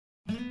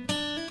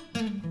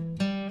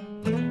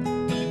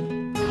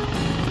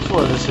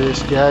Foda-se,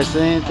 este gajo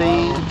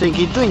tem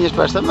quintunhas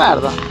para esta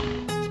merda.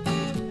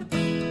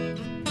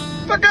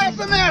 Para cá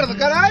essa merda,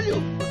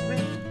 caralho!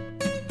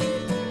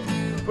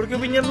 Porque eu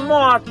vinha de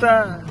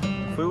mota.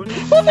 Foi o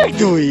único. Onde é que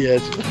tu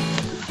ias?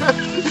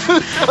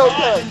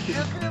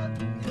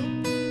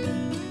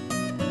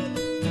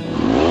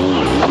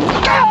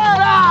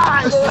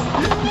 Caralho!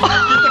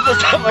 Eu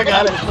estou a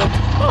pagar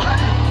esta.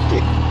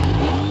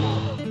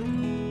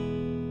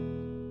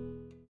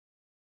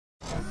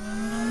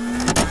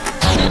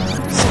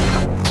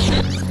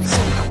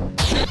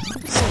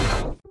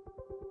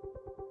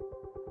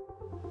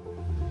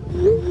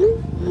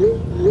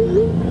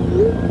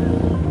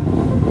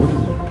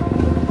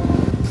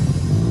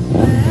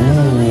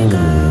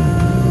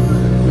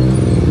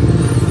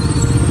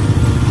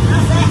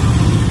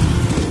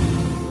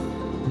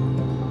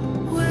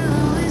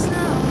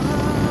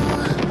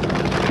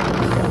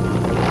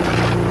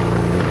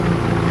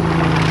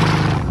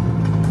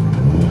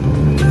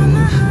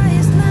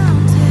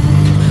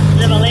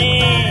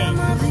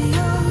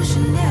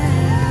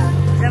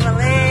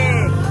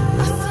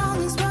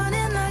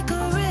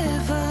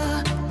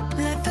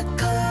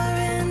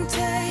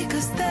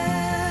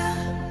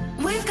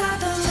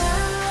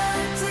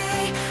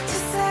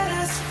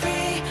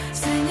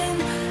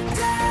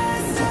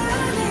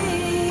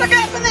 Para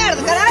cá essa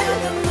merda,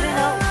 caralho!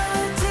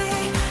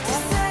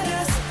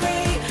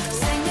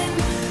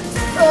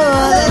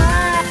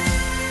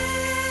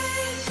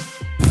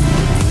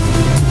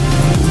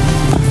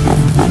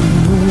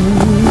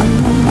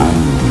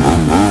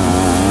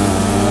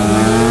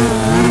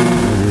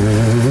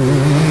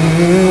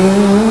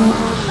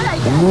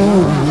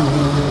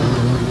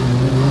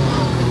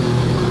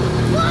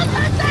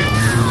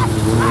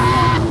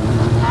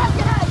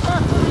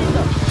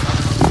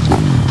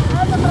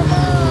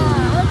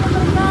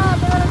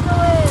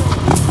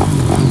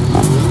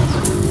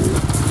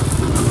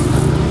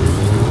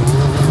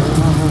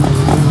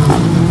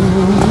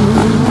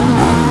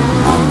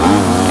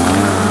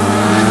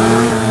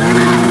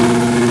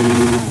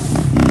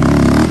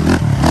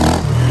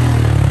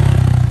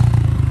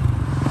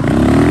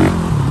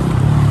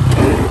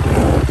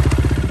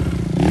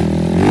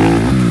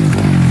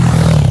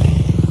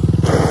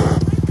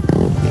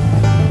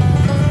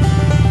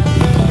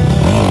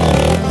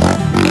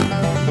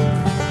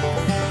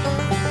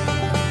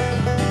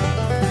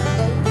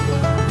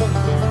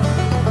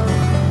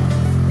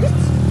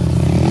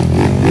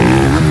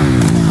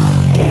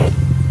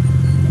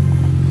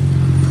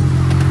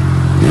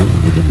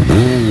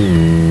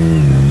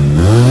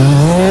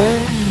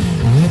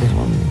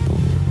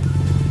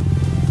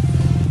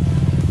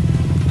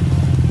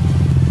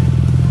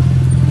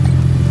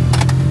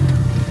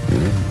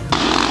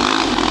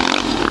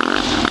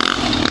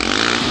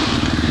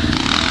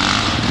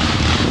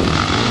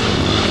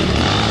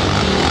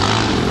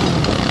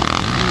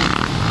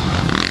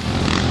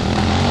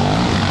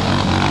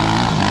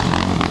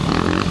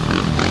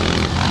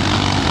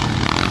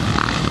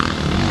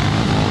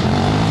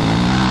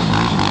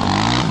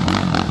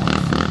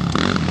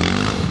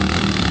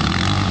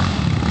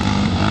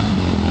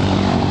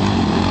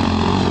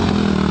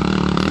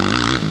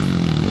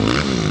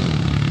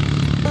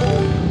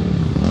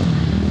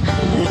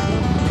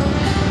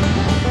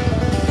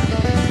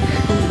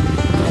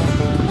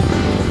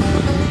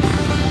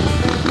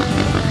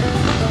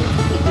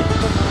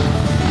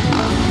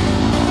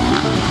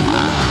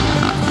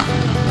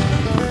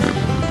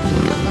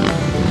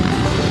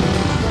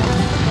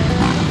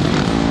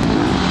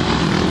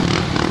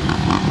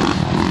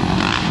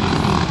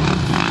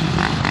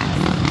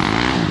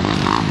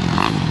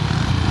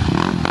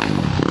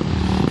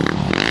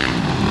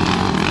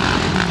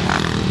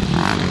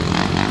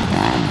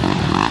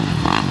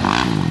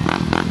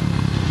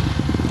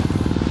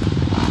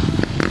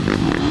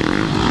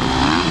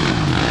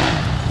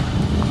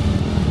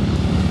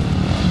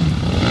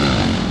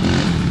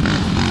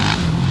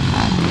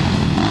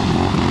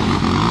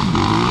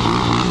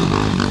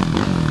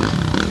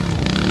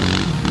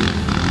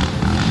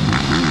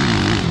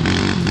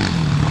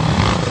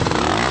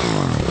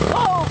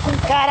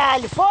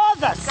 Caralho,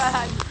 foda-se!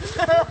 Caralho!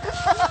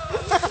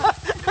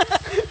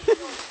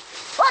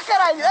 Oh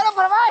caralho, era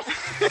para baixo!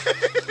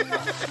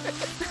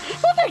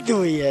 Onde é que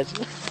tu ias?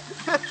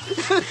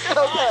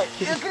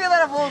 Eu queria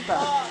dar a volta!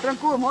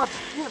 Tranquilo, moto!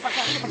 Vira para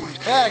cá, vira para cá!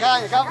 Pera,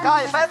 ganha, calma,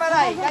 calma. Sai, vai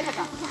aí, ganha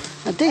cá!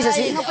 Não tens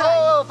assim?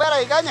 Oh, pera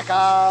aí, ganha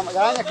calma,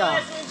 ganha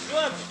calma.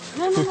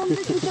 Não,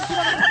 deixa-me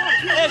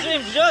tirar. És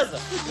invejoso?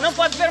 Não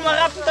pode ver uma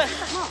rápida.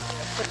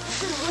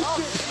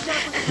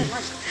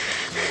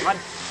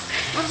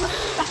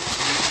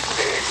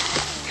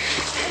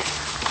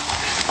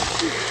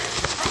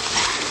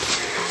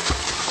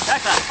 Já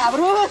está. Ah,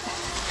 bruto!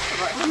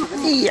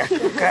 Ia,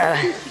 cara.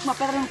 Uma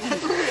pedra no cu.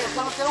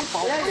 Estava a ter um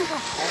pau.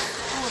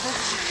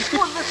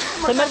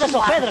 Essa merda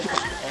são pedras.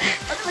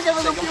 Até que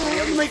fazer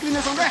uma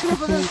inclinação desta, vou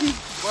fazer assim.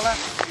 Bora.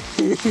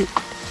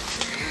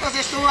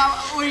 Vocês estão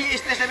a...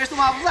 Desta vez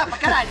estão a abusar para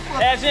caralho.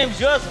 És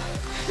invejoso?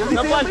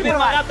 Não podes ver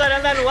uma raptor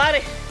andar no ar?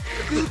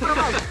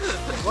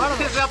 Bora.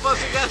 Já posso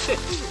ficar.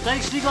 Tem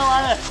que ficar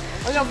lá.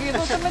 Olha o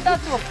Guinness. Também está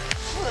torto.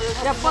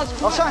 Já podes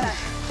começar.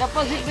 Já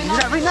podes ir bem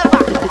na Vem na barra.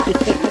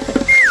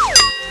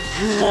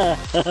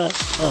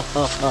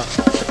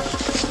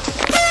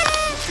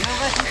 Não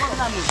vai se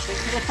incomodar muito, tem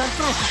que tirar tanto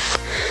pressa.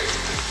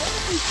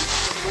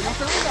 Não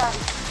estou ligado.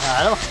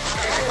 Claro.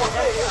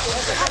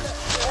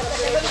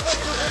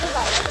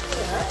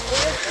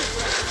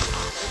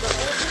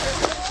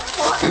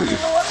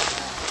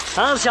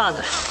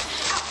 Alexandre,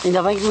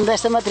 ainda bem que me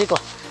deste a matrícula.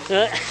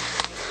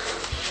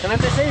 Também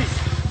pensei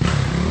isso.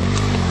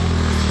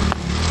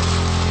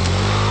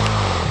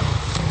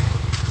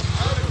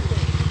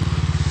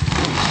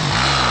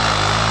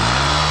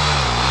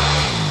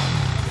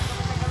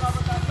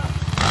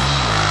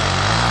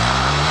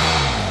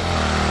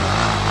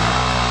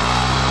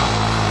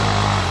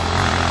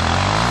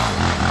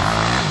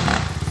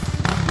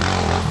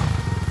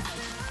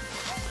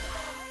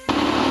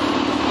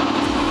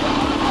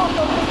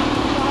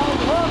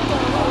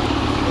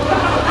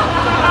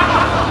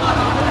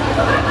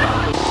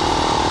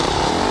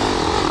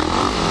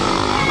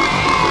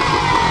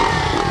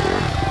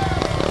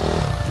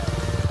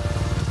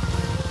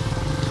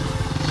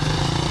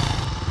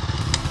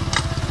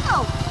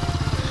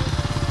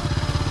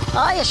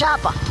 Olha a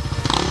chapa.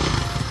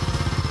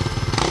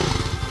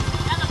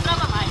 Já não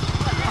trava mais.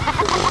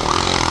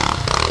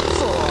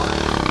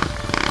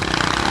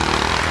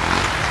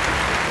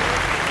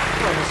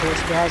 Pô, não sei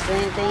se gajos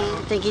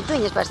tem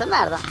quintunhas para esta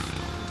merda.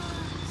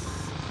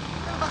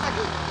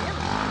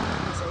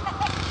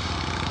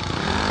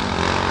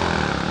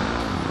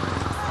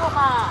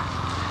 Opa!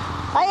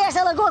 Aí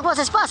esta lagoa que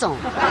vocês passam?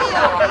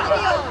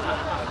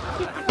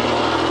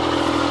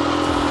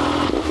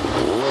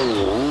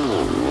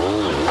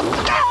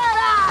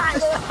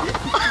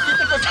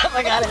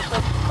 Cara,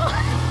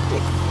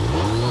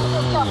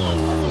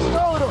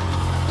 estouro!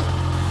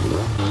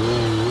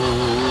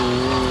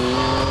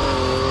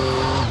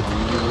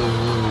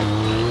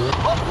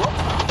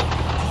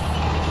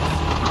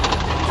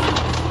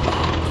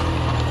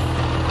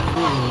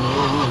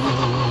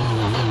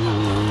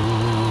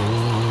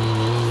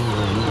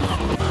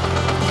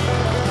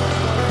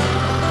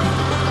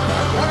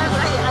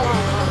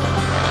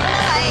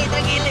 Aí,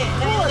 tranquilo.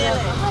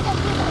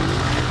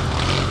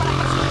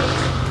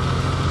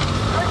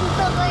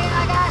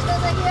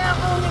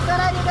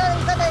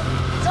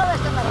 Só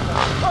esta merda.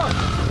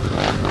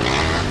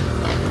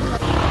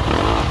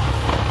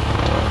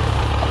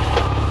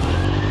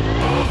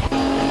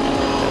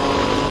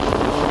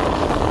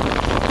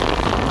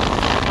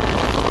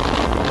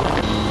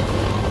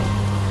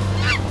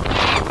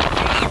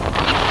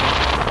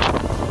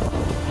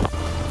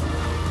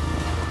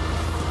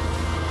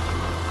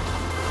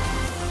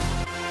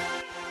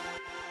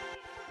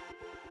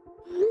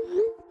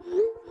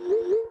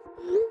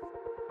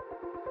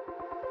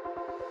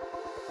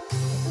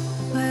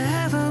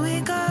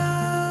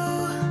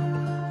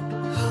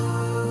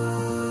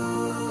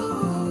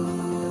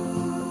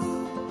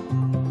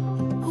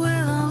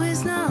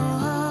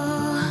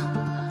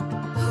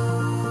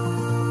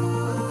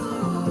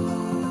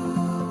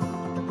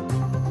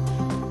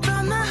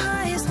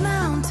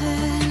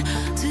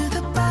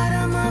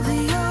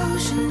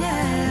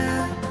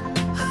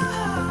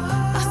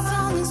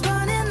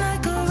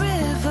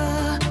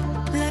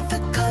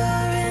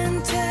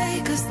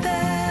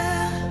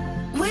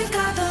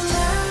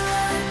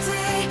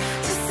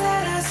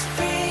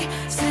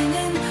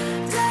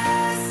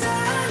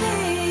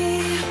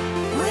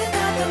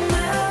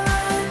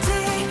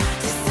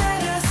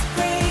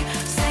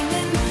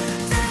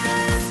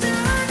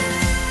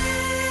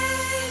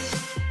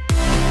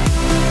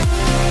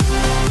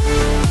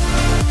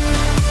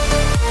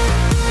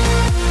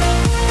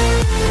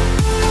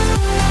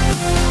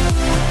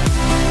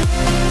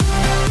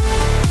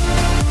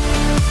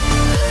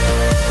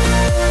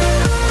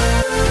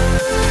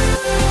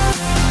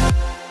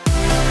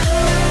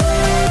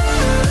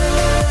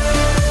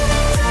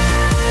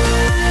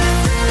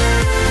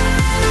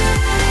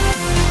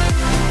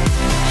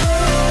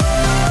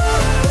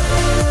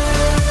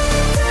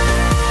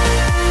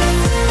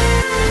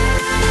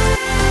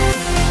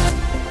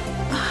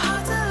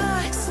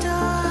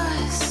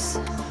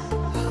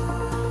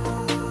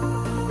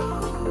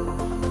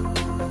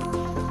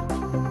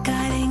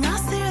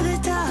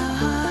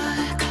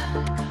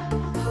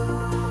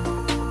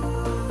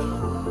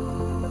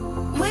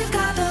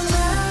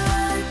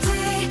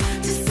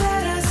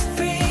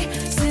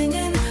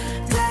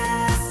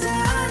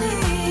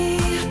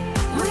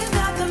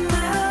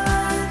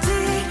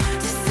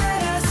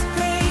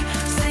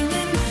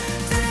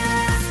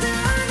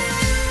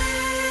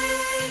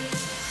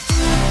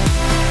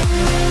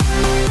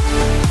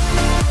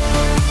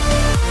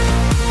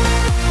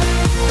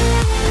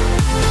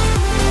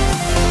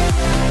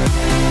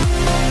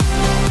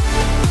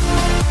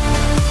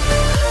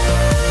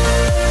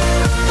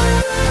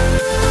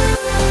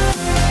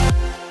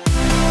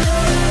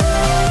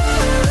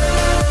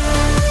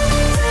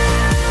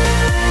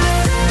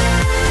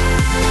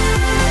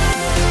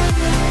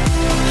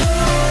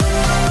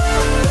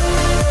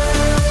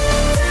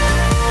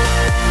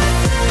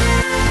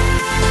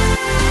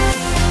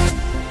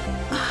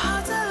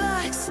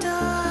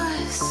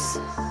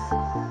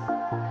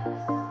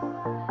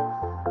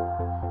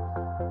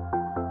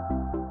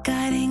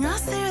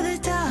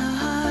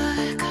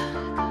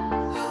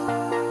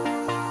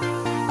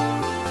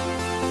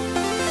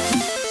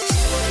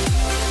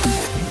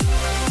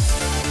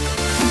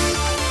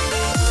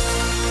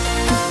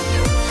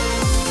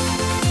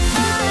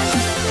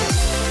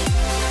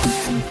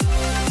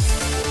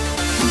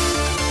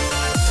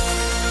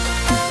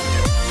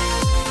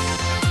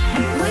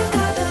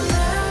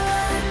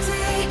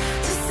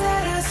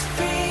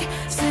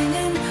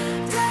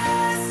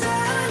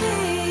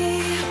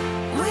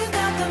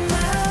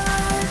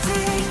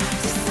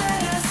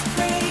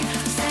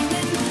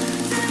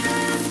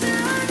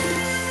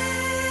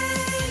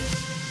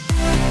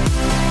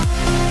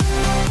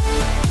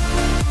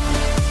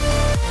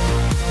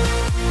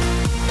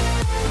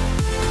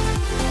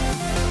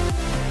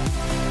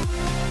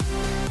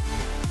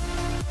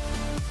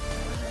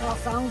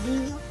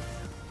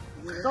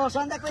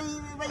 calção, onde é que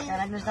vai...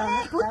 Caralho, mas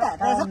estava... Puta,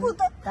 estás a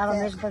puta. Estava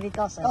mesmo para vir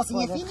calção.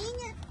 Calcinha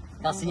fininha.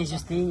 Calcinha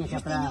justinha, que é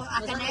para...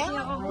 A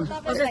canela.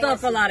 Vocês estão a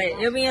falar,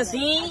 eu vim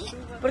assim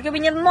porque eu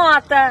vinha de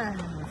mota.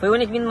 Foi o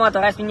único que vim de moto,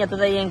 o resto vinha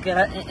tudo aí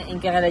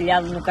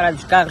encaralhado no caralho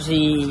dos carros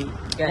e...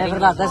 É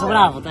verdade, estás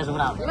bravo, estás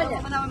bravo.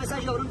 Olha, mandava uma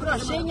mensagem ao Bruno,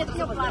 broxinha de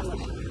plástico.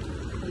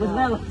 Muito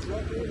belo.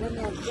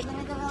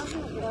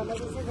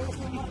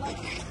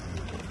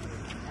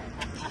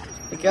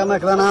 Aqui é uma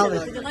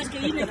granada. Ainda mais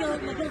cair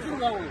naquele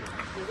fundão.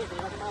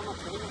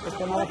 Mas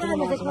tem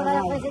que mandar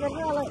a frente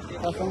daquela.